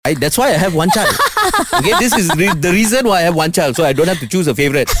That's why I have one child. Okay, this is the reason why I have one child, so I don't have to choose a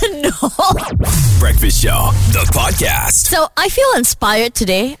favorite. No. Breakfast Show, the podcast. So I feel inspired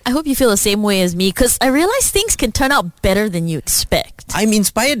today. I hope you feel the same way as me, because I realize things can turn out better than you expect. I'm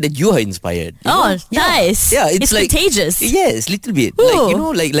inspired that you are inspired. You Oh, know? nice. Yeah, it's like contagious. Yes, little bit.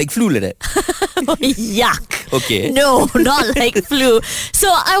 Ooh. Like flu like that. Yuck. Okay. No, not like flu. So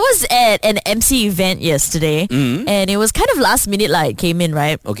I was at an MC event yesterday, and it was kind of last minute. Like, came in,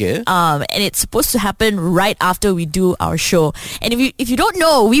 right? Okay. And it's supposed to happen right after we do our show. And if you don't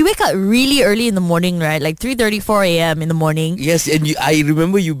know, we wake up really early in the morning, right? Like 3:30, 4 a.m. in the morning. Yes, and I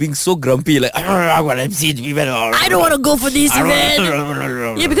remember you being so grumpy, like I want MC the event. I don't want to go for this event.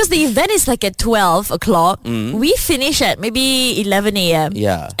 Yeah, because the event is like at 12 o'clock. We finish at maybe 11 a.m.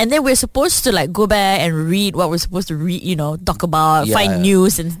 Yeah. And then we're supposed to like go back and read what we're supposed to read, talk about, find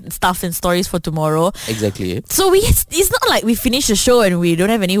news and stuff and stories for tomorrow. Exactly. So it's not like we finish the show and we don't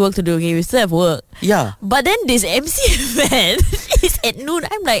have any work to do. Okay, we still have work. Yeah. But then this MC event is at noon.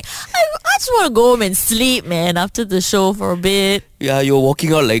 I'm like, I just want to go home and sleep, man, after the show for a bit. Yeah, you're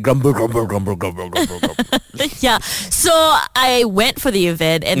walking out like grumble. Yeah. So I went for the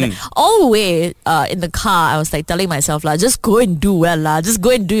event, and all the way in the car, I was like telling myself, just go and do well, just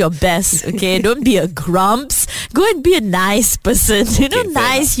go and do your best, okay? Don't be a grumps. Go and be a nice person,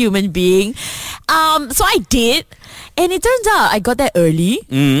 nice human being. So I did, and it turns out I got there early.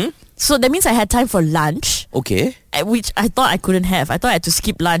 So that means I had time for lunch. Okay. Which I thought I couldn't have. I thought I had to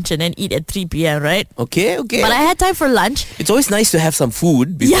skip lunch and then eat at 3 p.m., right? Okay. But I had time for lunch. It's always nice to have some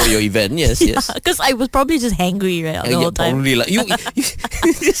food before your event. Yes, yes. Because I was probably just hangry, right, the whole time. Probably like you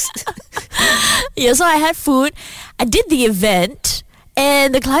just Yeah, so I had food. I did the event.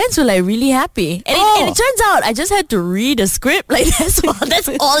 And the clients were like really happy. And it turns out I just had to read a script. Like that's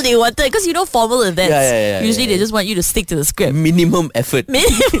all they wanted. Because formal events. Usually they just want you to stick to the script. minimum effort.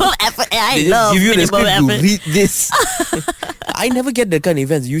 Minimum effort. They love just give you the minimum script effort. to read this. I never get that kind of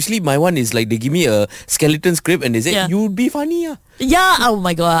events. Usually my one is like they give me a skeleton script and they say, you would be funny. Yeah, oh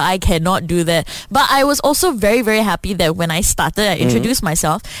my god, I cannot do that. But I was also very, very happy that when I started, I introduced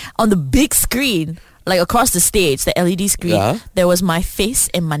myself on the big screen. Like across the stage, the LED screen, there was my face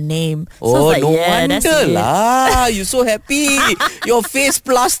and my name. So no wonder lah. You're so happy. Your face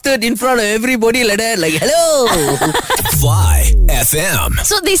plastered in front of everybody like that. Like, hello. Fly FM.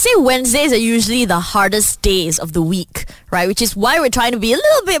 So they say Wednesdays are usually the hardest days of the week, right? Which is why we're trying to be a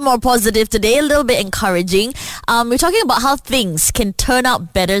little bit more positive today, a little bit encouraging. We're talking about how things can turn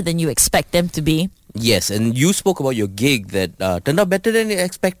out better than you expect them to be. Yes, and you spoke about your gig that turned out better than you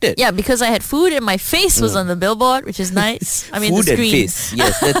expected. Yeah, because I had food and my face was on the billboard, which is nice. I mean, food the screen. and face.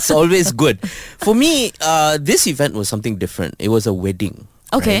 Yes, that's always good. For me, this event was something different. It was a wedding.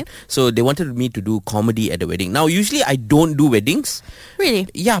 Okay. Right? So they wanted me to do comedy at the wedding. Now, usually I don't do weddings. Really?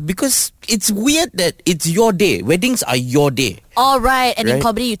 Yeah, because it's weird that it's your day. Weddings are your day. All right. And in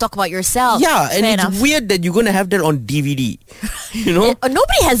comedy, you talk about yourself. Yeah, and Fair it's enough. weird that you're going to have that on DVD.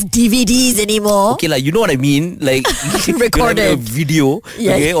 Nobody has DVDs anymore. Okay, you know what I mean? Like, Recorded. a video,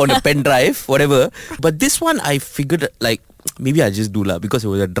 okay, on a pen drive, whatever. But this one, I figured, maybe I just do because it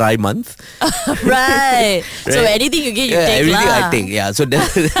was a dry month. Right. So anything you get, you take everything lah. I take. Yeah. So then,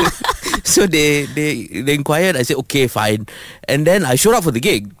 so they inquired. I said okay, fine, and then I showed up for the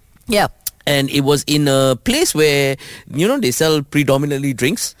gig. Yeah. And it was in a place where they sell predominantly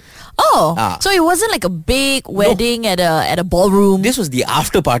drinks. Oh, so it wasn't like a big wedding at a ballroom. This was the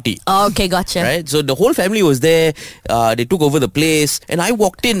after party. Oh, okay, gotcha. Right, so the whole family was there. They took over the place, and I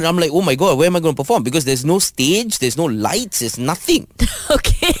walked in, and I'm like, oh my god, where am I going to perform? Because there's no stage, there's no lights, there's nothing.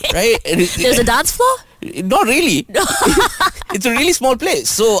 Okay. Right? There's a dance floor? Not really. It's a really small place.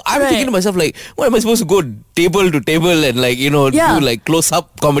 So I'm thinking to myself, what am I supposed to go table to table and do close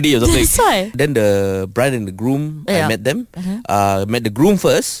up comedy or something? That's right. Then the bride and the groom, I met them. Met the groom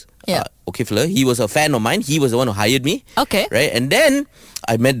first. Yeah. Okay, fella. He was a fan of mine. He was the one who hired me. Okay. Right, and then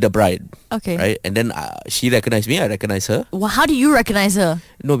I met the bride. Okay. Right, and then she recognized me. I recognized her. Well, how do you recognize her?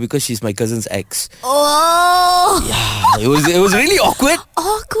 No, because she's my cousin's ex. Oh. Yeah, it was really awkward.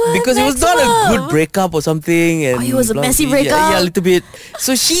 Awkward. Because it was not a good breakup or something. And it was a messy breakup? Yeah, a little bit.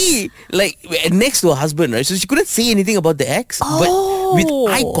 So she, next to her husband, right? So she couldn't say anything about the ex. But with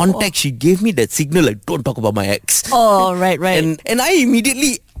eye contact, she gave me that signal, don't talk about my ex. Oh, right. And I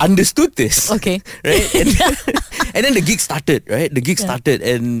immediately understood this. Okay. Right? And then the gig started, right?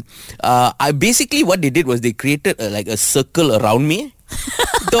 And I basically, what they did was they created a circle around me.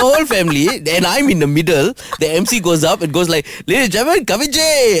 The whole family, and I'm in the middle. The MC goes up and goes like, "Ladies and gentlemen, come in,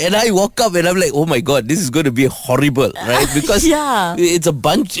 Jay." And I walk up and I'm like, "Oh my god, this is going to be horrible, right?" Because Yeah. it's a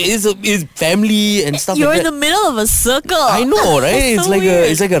bunch, it's family and stuff. You're like in that. the middle of a circle. I know, right? That's It's so like weird.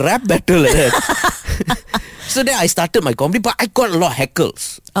 it's like a rap battle like that. So then I started my comedy, but I got a lot of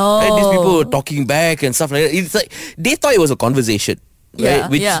heckles. Right? These people were talking back and stuff like that. It's like they thought it was a conversation. Right?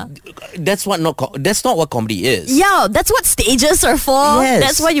 Yeah, That's not what comedy is. Yeah, that's what stages are for. Yes.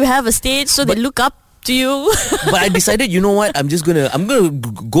 That's why you have a stage, so they look up to you. But I decided, you know what? I'm gonna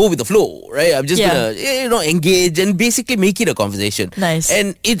go with the flow, right? I'm just Yeah. gonna engage and basically make it a conversation. Nice.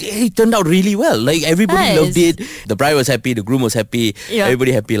 And it turned out really well. Like everybody Nice. loved it. The bride was happy. The groom was happy. Yeah.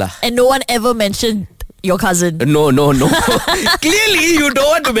 Everybody happy lah. And no one ever mentioned your cousin. No. Clearly, you don't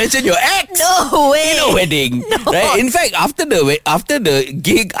want to mention your ex. No way. In a wedding, right? In fact, after the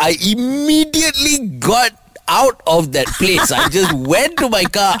gig, I immediately got out of that place. I just went to my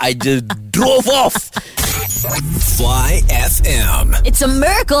car. I just drove off. Fly FM. It's a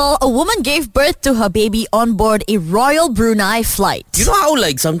miracle. A woman gave birth to her baby on board a Royal Brunei flight. You know how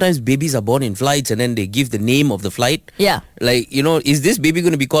like sometimes babies are born in flights and then they give the name of the flight? Yeah. Like, is this baby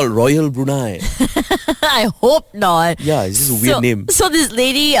going to be called Royal Brunei? I hope not. Yeah, it's just a weird name. So this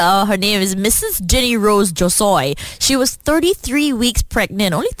lady, her name is Mrs. Jenny Rose Josoy. She was 33 weeks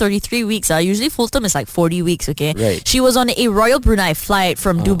pregnant. Only 33 weeks. Usually full term is like 40 weeks, okay? Right. She was on a Royal Brunei flight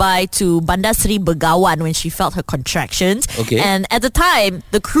from Dubai to Bandar Seri Begawan when she felt her contractions. Okay. And at the time,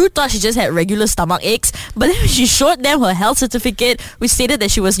 the crew thought she just had regular stomach aches. But then when she showed them her health certificate, which stated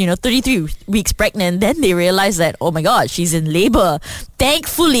that she was, 33 weeks pregnant, then they realized that, oh my God, she's in labor.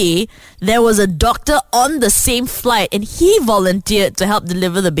 Thankfully, there was a doctor on the same flight and he volunteered to help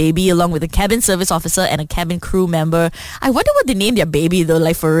deliver the baby along with a cabin service officer and a cabin crew member. I wonder what they named their baby though,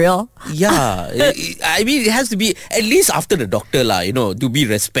 like for real. Yeah. I mean, it has to be at least after the doctor lah, to be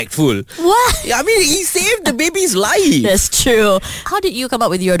respectful. What? I mean, he saved the baby's life. That's true. How did you come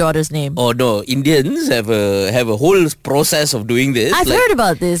up with your daughter's name? Oh no, Indians have a whole process of doing this. I've heard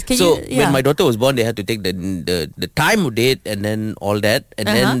about this. When my daughter was born, they had to take the time of date and then all that, and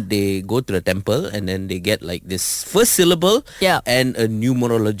then they go to the temple and then they get like this first syllable and a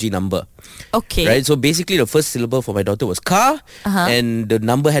numerology number. Okay. Right. So basically, the first syllable for my daughter was ka, and the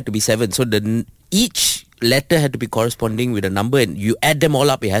number had to be 7. So each letter had to be corresponding with a number, and you add them all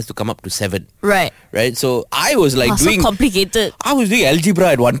up, it has to come up to 7. Right. Right. So I was like So complicated. I was doing algebra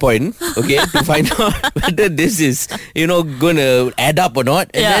at one point, okay, to find out whether this is, going to add up or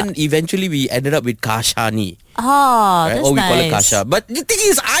not. And then eventually we ended up with Kashani. Oh, Right? that's Or we nice. call it Kasha. But the thing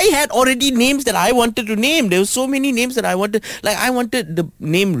is, I had already names that I wanted to name. There were so many names that I wanted. Like, I wanted the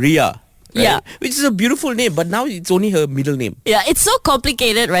name Ria. Right? Yeah. Which is a beautiful name, but now it's only her middle name. Yeah, it's so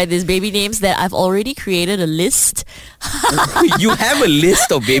complicated, right? These baby names that I've already created a list. You have a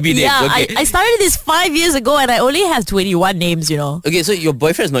list of baby names. Yeah, Okay. I started this 5 years ago and I only have 21 names, Okay, so your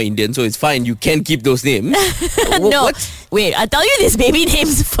boyfriend's not Indian, so it's fine. You can keep those names. No, What? wait, I'll tell you these baby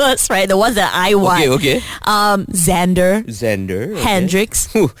names first, right? The ones that I want. Okay. Xander, Xander. Okay.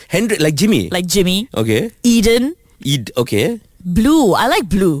 Hendrix, Hendrix, like Jimmy. like Jimmy, Okay. Eden, Okay. Blue. I like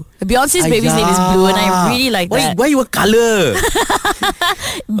Blue. Beyonce's baby's name is Blue and I really like that. Why you a color?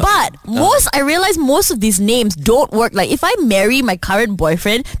 But I realize most of these names don't work. Like if I marry my current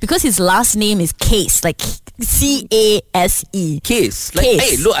boyfriend, because his last name is Case, like C-A-S-E. Case. Like, Case.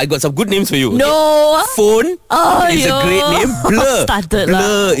 hey, look, I got some good names for you. No. Phone is yo. a great name. Blur. Started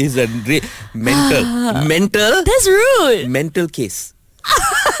Blur is a great mental. That's rude. Mental case.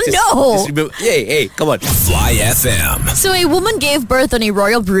 No. Just remember, hey, come on. Fly FM. So a woman gave birth on a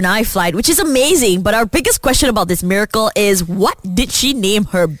Royal Brunei flight, which is amazing. But our biggest question about this miracle is, what did she name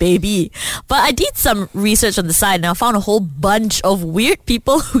her baby? But I did some research on the side and I found a whole bunch of weird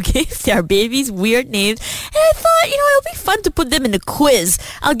people who gave their babies weird names. And I thought, it'll be fun to put them in a quiz.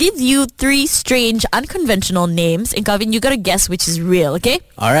 I'll give you 3 strange, unconventional names. And Kevin, you gotta guess which is real, okay?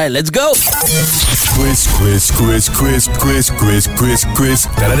 All right, let's go. Quiz.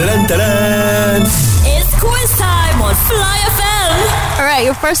 Da-da-da-dun-dun-dun. It's quiz time on Fly FM. All right,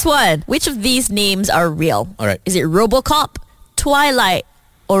 your first one. Which of these names are real? All right. Is it Robocop, Twilight,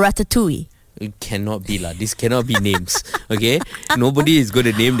 or Ratatouille? It cannot be lah. This cannot be names. Okay, nobody is going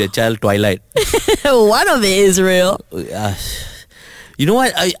to name their child Twilight. One of it is real. You know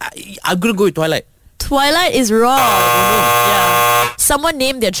what? I'm going to go with Twilight. Twilight is wrong. Yeah. Someone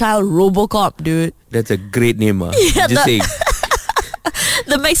named their child Robocop, dude. That's a great name. Yeah, Just saying.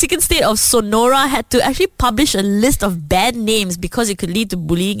 The Mexican state of Sonora had to actually publish a list of bad names because it could lead to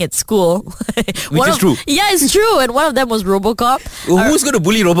bullying at school. Which is true. Yeah, it's true. And one of them was Robocop. Who's going to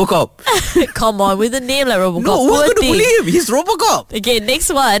bully Robocop? Come on, with a name like Robocop. No, who's going to bully him? He's Robocop. Okay,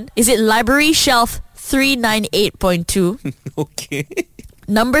 next one. Is it Library Shelf 398.2? Okay.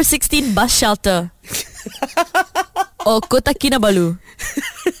 Number 16, Bus Shelter. Or Kota Kinabalu.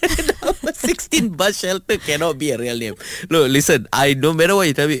 16 Bus Shelter cannot be a real name. Look, listen, no matter what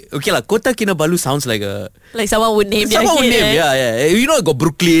you tell me. Okay, Kota Kinabalu sounds like a... Like someone would name their kid, yeah. You know, got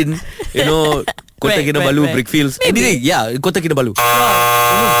Brooklyn, Kota Kinabalu, Brickfields. Maybe. Anything, yeah, Kota Kinabalu.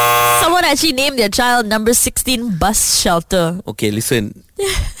 Someone actually named their child number 16 Bus Shelter. Okay, listen.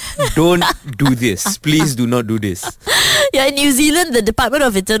 Don't do this. Please do not do this. Yeah, in New Zealand, the Department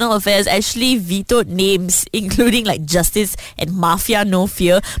of Internal Affairs actually vetoed names including like Justice and Mafia No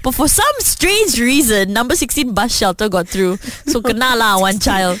Fear. But for some strange reason, number 16 Bus Shelter got through. So kena lah one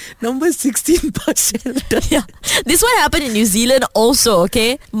child. Number 16 Bus Shelter. Yeah. This one happened in New Zealand also,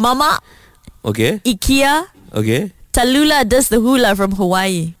 okay? Mama. Okay. IKEA. Okay. Tallulah does the hula from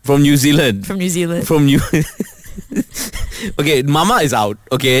Hawaii. From New Zealand. From New Zealand. Okay, Mama is out.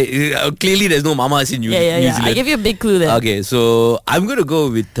 Okay, clearly there's no Mamas in New Zealand. I give you a big clue there. Okay, so I'm going to go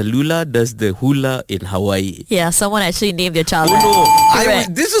with Tallulah does the hula in Hawaii. Yeah, someone actually named their child. Oh no,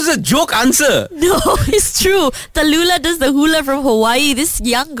 this was a joke answer. No, it's true. Tallulah does the hula from Hawaii. This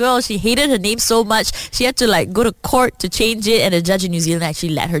young girl, she hated her name so much, she had to like go to court to change it, and the judge in New Zealand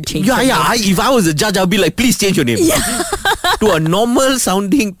actually let her change it. Yeah. If I was a judge, I'd be like, please change your name. Yeah. To a normal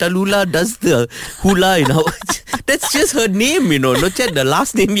sounding Tallulah does the hula in Hawaii. That's just her name, not yet the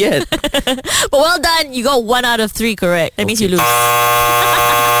last name yet. But well done, you got 1 out of 3 correct. That means you lose.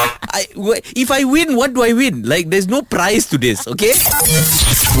 If I win, what do I win? Like, there's no prize to this, okay?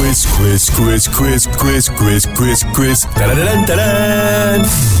 Quiz. Da-da-da-dun-da-dun.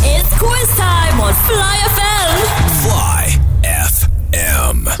 It's quiz time on Fly FM. Fly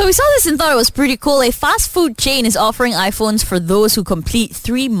FM. So we saw this and thought it was pretty cool. A fast food chain is offering iPhones for those who complete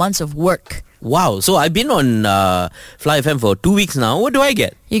 3 months of work. Wow. So I've been on Fly FM for 2 weeks now. What do I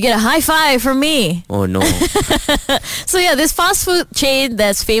get? You get a high five from me. Oh, no. So yeah, this fast food chain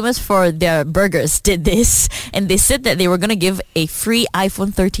that's famous for their burgers did this. And they said that they were going to give a free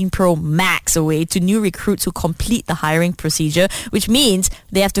iPhone 13 Pro Max away to new recruits who complete the hiring procedure, which means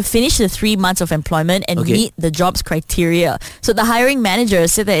they have to finish the 3 months of employment and meet the job's criteria. So the hiring manager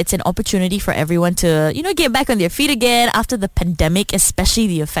said that it's an opportunity for everyone to, get back on their feet again after the pandemic, especially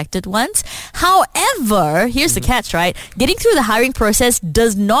the affected ones. However, here's the catch, right? Getting through the hiring process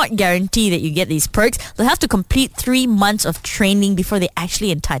does not guarantee that you get these perks. They'll have to complete 3 months of training before they're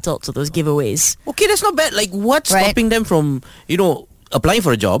actually entitled to those giveaways. Okay, that's not bad. Like, what's stopping them from, applying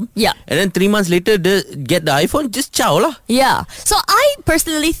for a job? Yeah. And then 3 months later, get the iPhone? Just ciao lah. Yeah. So I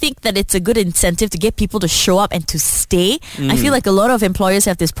personally think that it's a good incentive to get people to show up and to stay. I feel like a lot of employers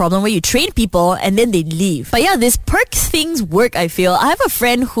have this problem where you train people and then they leave. But yeah, these perk things work, I feel. I have a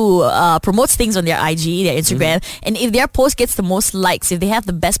friend who promotes things on their IG, their Instagram, and if their post gets the most likes, if they have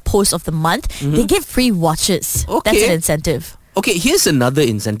the best post of the month, they get free watches. Okay. That's an incentive. Okay, here's another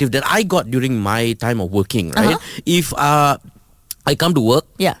incentive that I got during my time of working, right? If I come to work,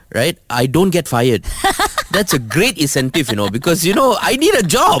 right? I don't get fired. That's a great incentive, because, I need a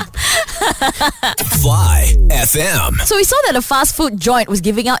job. Fly FM. So we saw that a fast food joint was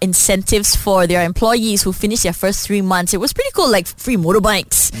giving out incentives for their employees who finished their first 3 months. It was pretty cool, like free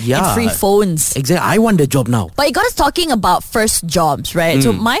motorbikes and free phones. Exactly. I want a job now. But it got us talking about first jobs, right?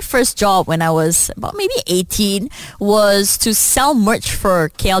 So my first job when I was about maybe 18 was to sell merch for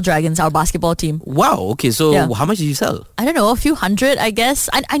KL Dragons, our basketball team. Wow. Okay. So how much did you sell? I don't know, a few hundred, I guess.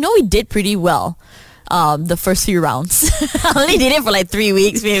 I know we did pretty well. The first few rounds. I only did it for like 3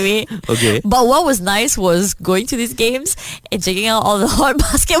 weeks maybe. Okay. But what was nice was going to these games and checking out all the hot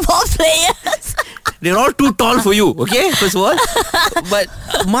basketball players. They're all too tall for you, okay? First of all. But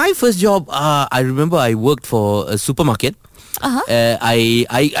my first job, I remember I worked for a supermarket.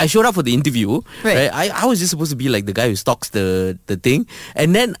 I showed up for the interview. Right. I was just supposed to be like the guy who stocks the thing.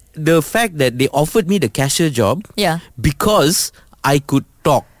 And then the fact that they offered me the cashier job because I could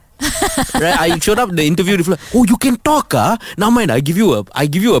talk. Right, I showed up the interview. Oh, you can talk, Now mind, I give you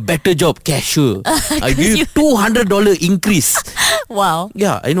a better job, cashier. I give you $200 increase. Wow.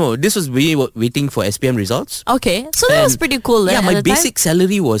 Yeah, I know. This was waiting for SPM results. Okay, so that was pretty cool. Yeah, my basic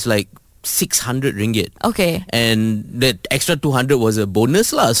salary was like 600 ringgit. Okay. And the extra 200 was a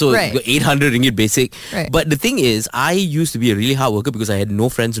bonus lah. So 800 ringgit basic. Right. But the thing is, I used to be a really hard worker because I had no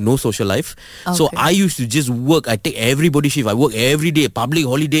friends, no social life. Okay. So I used to just work. I take everybody's shift. I work every day. Public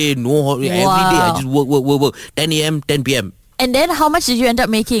holiday, every day. I just work. 10 a.m., 10 p.m. And then how much did you end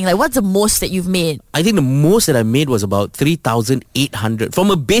up making? Like, what's the most that you've made? I think the most that I made was about 3,800 from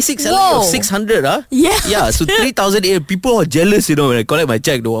a basic salary of 600. Yeah. Yeah. So 3,800. People are jealous, when I collect my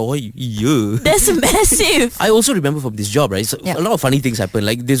check. Yeah. That's massive. I also remember from this job, right? So Yeah. a lot of funny things happened.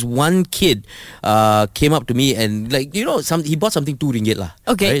 Like this one kid came up to me and he bought something 2 ringgit lah.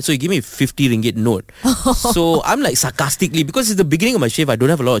 Okay. Right? So he gave me a 50 ringgit note. So I'm like sarcastically, because it's the beginning of my shift, I don't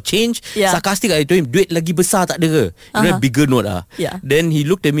have a lot of change. Yeah. Sarcastic, I told him, duit lagi besar tak ada ke? Bigger note Yeah. Then he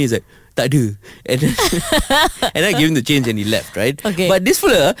looked at me, he's like, tak ada. And then and I gave him the change and he left, right? Okay. But this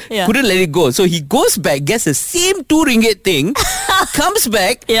fella couldn't let it go. So he goes back, gets the same 2 ringgit thing, comes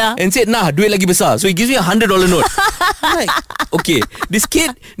back and said, nah, duit lagi besar. So he gives me a $100 note. I'm like, okay, this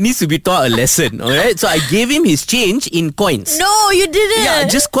kid needs to be taught a lesson, alright? So I gave him his change in coins. No, you didn't. Yeah,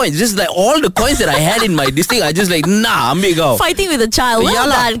 just coins. Just like all the coins that I had in my this thing, I just like, nah, ambil kau. Fighting with a child. Well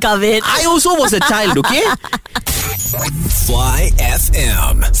done, Kavit. I also was a child, okay? Fly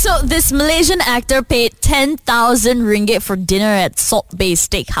FM. So this Malaysian actor paid 10,000 ringgit for dinner at Salt Bay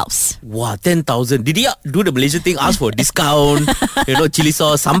Steakhouse. Wow, 10,000. Did he do the Malaysian thing? Ask for discount? Chili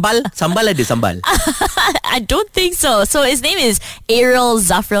sauce, sambal? Sambal ada sambal? I don't think so. So his name is Ariel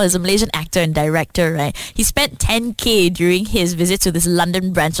Zafril. He's a Malaysian actor and director, right? He spent 10K during his visit to this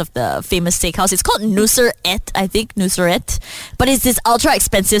London branch of the famous steakhouse. It's called Nusret, I think, Nusret. But it's this ultra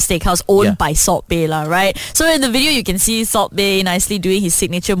expensive steakhouse owned by Salt Bay, right? So in the video, you can see Salt Bay nicely doing his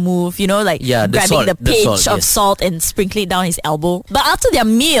signature move, grabbing the pinch of salt and sprinkling it down his elbow. But after their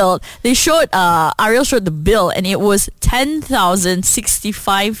meal, they showed, Ariel showed the bill, and it was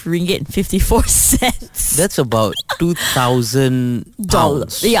 10,065 ringgit and 54 cents. That's about 2,000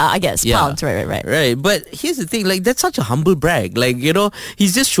 pounds. Yeah, I guess. Pounds, right. Right, but here's the thing, like, that's such a humble brag. Like,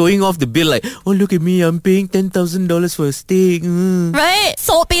 he's just showing off the bill like, oh, look at me, I'm paying $10,000 for a steak. Right?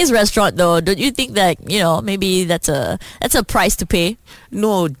 Salt Bay's restaurant, though, don't you think that, maybe that's a price to pay?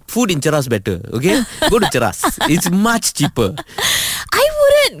 No, food in Cheras better, okay? Go to Cheras. It's much cheaper. I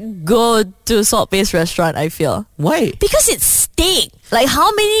wouldn't go to Salt Bay's restaurant, I feel. Why? Because it's steak. Like,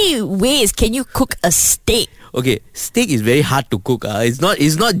 how many ways can you cook a steak? Okay, steak is very hard to cook. It's not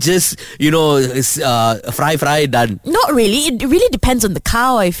just, fry, done. Not really. It really depends on the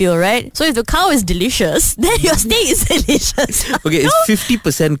cow, I feel, right? So if the cow is delicious, then your steak is delicious. Okay, it's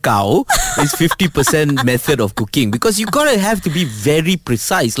 50% cow, it's 50% method of cooking. Because you gotta have to be very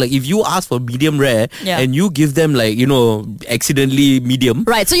precise. Like, if you ask for medium rare and you give them, like, accidentally medium.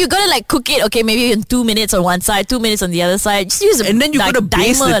 Right, so you gotta, cook it, okay, maybe in 2 minutes on one side, 2 minutes on the other side. Just use a and then you gotta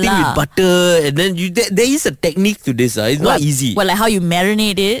baste the thing with butter. And then there is a technique to this. It's not easy. Well, like how you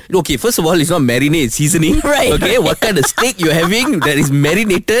marinate it. Okay, first of all, it's not marinate, it's seasoning. Right. Okay, what kind of steak you're having that is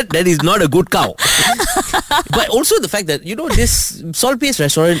marinated, that is not a good cow. But also the fact that, this Salt Bay's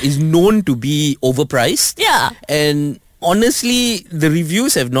restaurant is known to be overpriced. Yeah. And honestly, the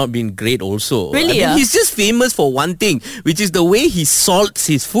reviews have not been great also. Really? He's just famous for one thing, which is the way he salts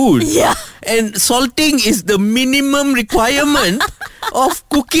his food. Yeah. And salting is the minimum requirement of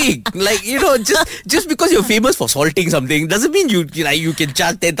cooking. Like, just because you're famous for salting something doesn't mean you can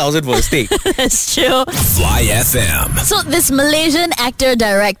charge 10,000 for a steak. That's true. Fly FM. So this Malaysian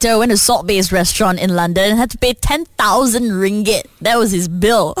actor-director went to Salt Bay's restaurant in London and had to pay 10,000 ringgit. That was his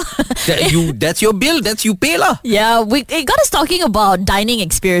bill. That's your bill. That's you pay lah. Yeah, it got us talking about dining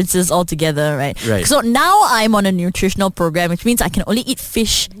experiences altogether, right? Right. So now I'm on a nutritional program, which means I can only eat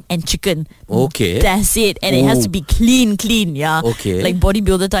fish and chicken. Okay. That's it. And it has to be clean, yeah. Okay. Like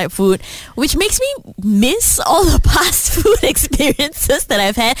bodybuilder type food, which makes me miss all the past food experiences that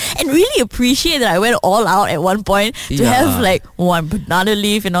I've had and really appreciate that I went all out at one point to have one banana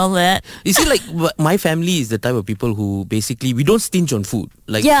leaf and all that. You see, my family is the type of people who basically, we don't stinge on food.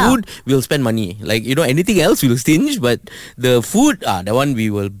 Food, we'll spend money. Anything else, we'll stinge. But the food, that one we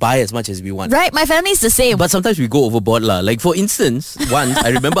will buy as much as we want. Right, my family is the same. But sometimes we go overboard lah. Like, for instance, once, I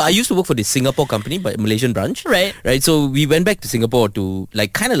remember I used to work for this Singapore company, but Malaysian branch. Right. Right, so we went back to Singapore to,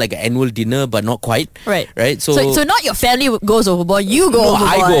 kind of like an annual dinner, but not quite. Right. Right, so not your family goes overboard, you go overboard.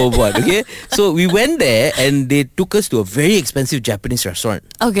 I go overboard, okay? So we went there and they took us to a very expensive Japanese restaurant.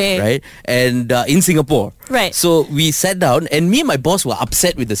 Okay. Right? And in Singapore. Right. So we sat down and me and my boss were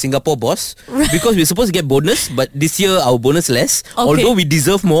upset with the Singapore boss because we were supposed to get bonus, but this year our bonus less, although we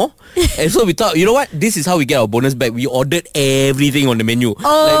deserve more. And so we thought, you know what? This is how we get our bonus back. We ordered everything on the menu.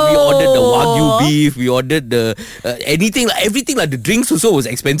 We ordered the Wagyu beef, we ordered the anything, everything, the drinks also was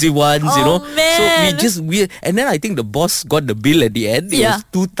expensive ones, Man. So and then I think the boss got the bill at the end. It was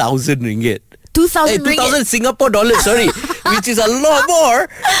 2,000 ringgit. 2,000 2,000 Singapore dollars, sorry. which is a lot more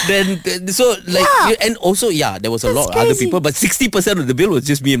than so like and also there was a lot of other people, but 60% of the bill was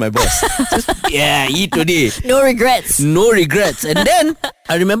just me and my boss. Just, eat today. No regrets. No regrets. And then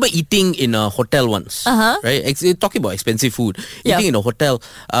I remember eating in a hotel once. Right? Talking about expensive food. Eating in a hotel.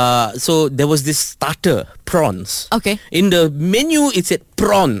 So there was this starter, prawns. Okay. In the menu, it said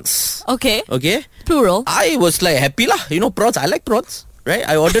prawns. Okay. Okay. Plural. I was like happy lah. You know, prawns. I like prawns. Right?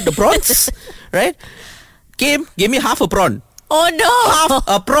 I ordered the prawns. Right? Gave me half a prawn. Oh no! Half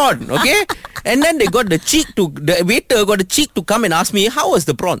a prawn, okay? And then the waiter got the cheek to come and ask me, how was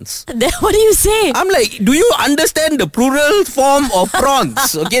the prawns? Then what do you say? I'm like, do you understand the plural form of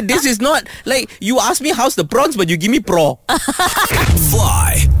prawns? Okay, this is not like you ask me how's the prawns, but you give me praw.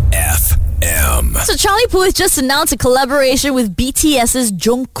 Fly FM. So Charlie Puth just announced a collaboration with BTS's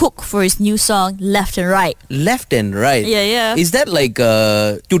Jungkook for his new song Left and Right. Left and right. Yeah. Is that like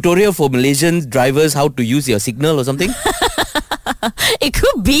a tutorial for Malaysian drivers how to use your signal or something? It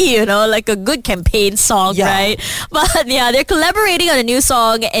could be, like a good campaign song, right? But they're collaborating on a new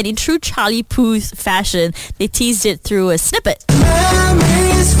song, and in true Charlie Puth fashion, they teased it through a snippet.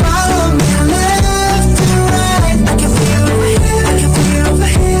 Memories follow me left and right. I can feel it.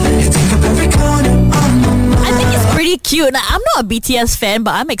 You take up every corner of my mind. I think it's pretty cute. Now, I'm not a BTS fan,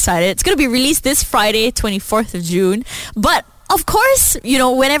 but I'm excited. It's going to be released this Friday, 24th of June. But of course,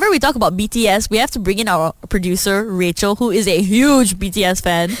 whenever we talk about BTS, we have to bring in our producer, Rachel, who is a huge BTS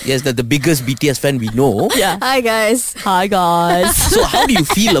fan. Yes, the biggest BTS fan we know. Yeah. Hi guys. Hi, guys. So how do you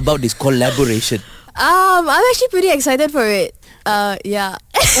feel about this collaboration? I'm actually pretty excited for it. Yeah.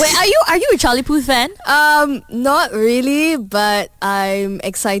 Wait, are you a Charlie Puth fan? Not really, but I'm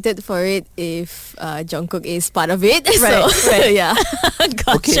excited for it if Jungkook is part of it. Right. Yeah.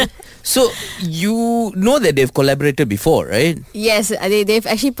 Gotcha. Okay. So you know that they've collaborated before, right? Yes, they've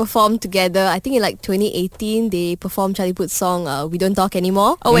actually performed together. I think in like 2018, they performed Charlie Puth's song "We Don't Talk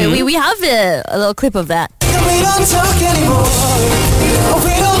Anymore." Oh wait, we have a little clip of that. We don't talk anymore.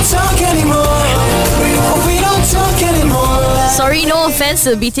 We don't talk anymore. We don't talk anymore. Sorry, no offense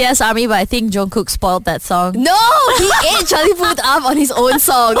to the BTS Army, but I think Jungkook spoiled that song. No, he ate Charlie Puth up on his own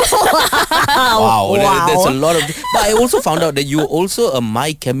song. Wow. That's a lot of. But I also found out that you're also a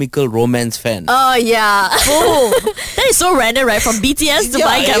My Chemical Romance fan. Oh yeah. Oh, that is so random, right? From BTS to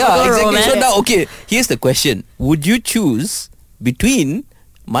My Chemical exactly. Romance. So now, okay, here's the question: would you choose between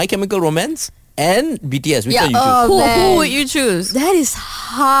My Chemical Romance and BTS? Which one you choose? Oh, Who man. would you choose? That is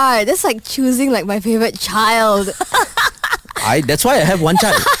hard. That's like choosing like my favorite child. That's why I have one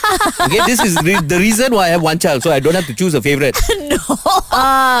child. Okay, this is the reason why I have one child, so I don't have to choose a favorite.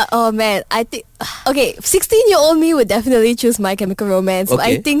 Oh man, I think 16-year-old me would definitely choose My Chemical Romance. But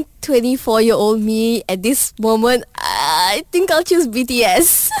I Okay. think 24-year-old me at this moment, I think I'll choose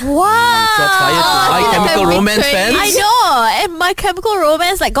BTS. Wow. Shots fired to My yeah, Chemical that Romance betrayed. fans. I know. And My Chemical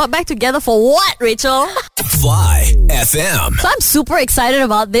Romance got back together for what, Rachel? Fly FM. So I'm super excited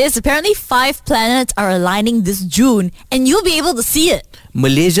about this. Apparently 5 planets are aligning this June, and you'll be able to see it.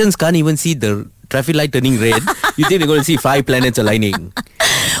 Malaysians can't even see the traffic light turning red. You think they're going to see 5 planets aligning?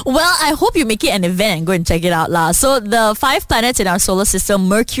 Well, I hope you make it an event and go and check it out lah. So the 5 planets in our solar system,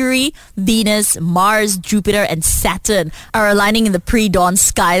 Mercury, Venus, Mars, Jupiter and Saturn, are aligning in the pre-dawn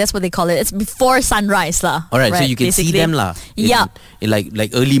sky. That's what they call it. It's before sunrise lah. Alright, so Right, you can see basically. them lah. Yeah. In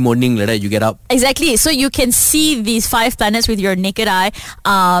like early morning like that, you get up. Exactly. So you can see these 5 planets with your naked eye.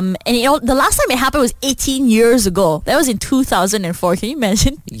 And the last time it happened was 18 years ago. That was in 2004. Can you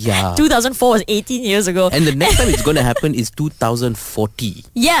imagine? Yeah. 2004 was 18 years ago. And the next time it's going to happen is 2040.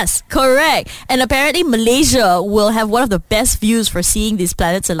 Yes, correct. And apparently Malaysia will have one of the best views for seeing these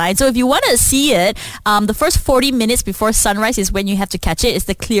planets align. So if you want to see it, the first 40 minutes before sunrise is when you have to catch it. It's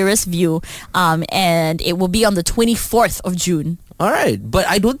the clearest view. And it will be on the 24th of June. Alright, but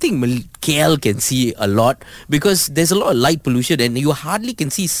I don't think KL can see a lot because there's a lot of light pollution and you hardly can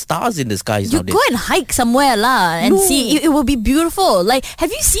see stars in the skies You nowadays. go and hike somewhere lah and see. It will be beautiful. Like,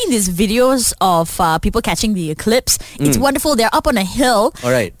 have you seen these videos of people catching the eclipse? It's wonderful. They're up on a hill.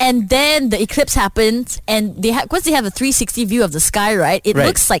 Alright. And then the eclipse happens and once they have a 360 view of the sky, right? It Right.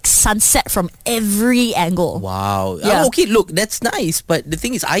 looks like sunset from every angle. Wow. Yeah. Okay, look, that's nice. But the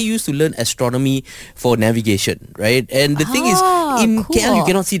thing is, I used to learn astronomy for navigation, right? And the thing is, in cool. KL, you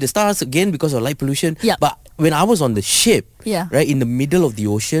cannot see the stars again because of light pollution. Yeah. But when I was on the ship, Yeah. right in the middle of the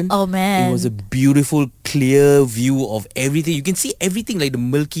ocean. Oh, man. It was a beautiful, clear view of everything. You can see everything like the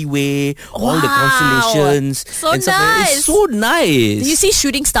Milky Way, all the constellations. So and stuff like that. nice. It's so nice. Did you see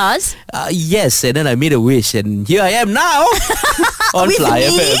shooting stars? Yes, and then I made a wish, and here I am now on With Fly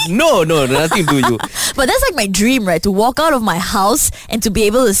me? FM. No, nothing to you. But that's like my dream, right? To walk out of my house and to be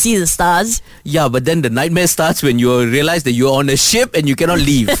able to see the stars. Yeah, but then the nightmare starts when you realize that you're on a ship and you cannot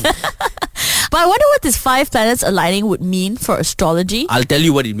leave. But I wonder what this 5 planets aligning would mean for astrology. I'll tell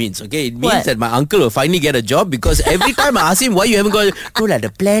you what it means, okay? It means What? that my uncle will finally get a job because every time I ask him why you haven't got... No, the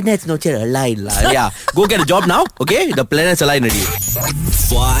planets not yet aligned. Yeah, go get a job now, okay? The planets aligned already.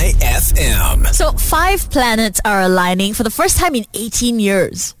 Fly FM. So 5 planets are aligning for the first time in 18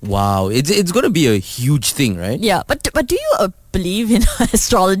 years. Wow, it's going to be a huge thing, right? Yeah, but do you believe in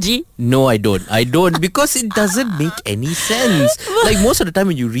astrology? No, I don't because it doesn't make any sense. Like most of the time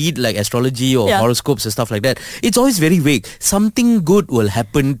when you read like astrology or Yeah. horoscopes and stuff like that, it's always very vague. Something good will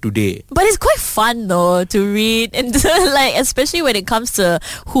happen today. But it's quite fun though to read, and like especially when it comes to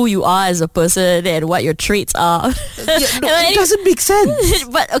who you are as a person and what your traits are. It doesn't make sense.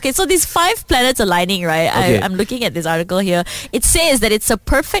 But okay, so these 5 planets aligning, right? Okay. I'm looking at this article here. It says that it's a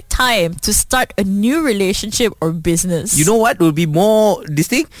perfect time to start a new relationship or business. You know what will be more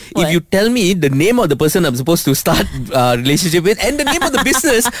distinct? What? If you tell me the name of the person I'm supposed to start a relationship with and the name of the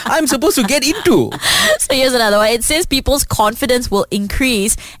business I'm supposed to get into. So here's another one. It says people's confidence will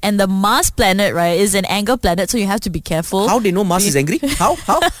increase, and the Mars planet, right, is an anger planet, so you have to be careful. How they know Mars is angry? How?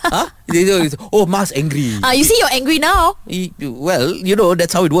 Huh? They know it's, oh, Mars angry. You see, you're angry now. Well,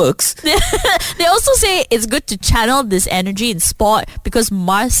 that's how it works. They also say it's good to channel this energy in sport because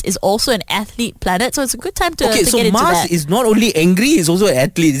Mars is also an athlete planet, so it's a good time to, Okay, to so get into Mars that. is not only angry, he's also an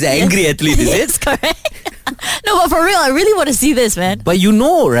athlete. He's an angry athlete, is Yes, it? correct. No, but for real, I really want to see this, man. But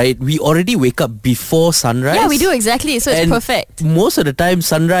right, we already wake up before sunrise. Yeah, we do exactly. So it's And perfect. most of the time,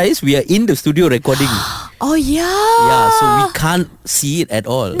 sunrise, we are in the studio recording. Oh yeah. Yeah, so we can't see it at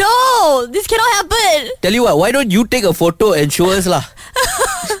all. No, this cannot happen. Tell you what, why don't you take a photo and show us lah?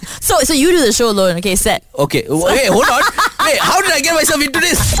 So you do the show alone, okay? Set. Okay, wait, hold on. Wait, how did I get myself into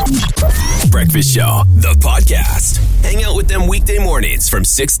this? Breakfast Show, the podcast. Hang out with them weekday mornings from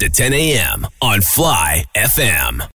 6 to 10 a.m. on Fly FM.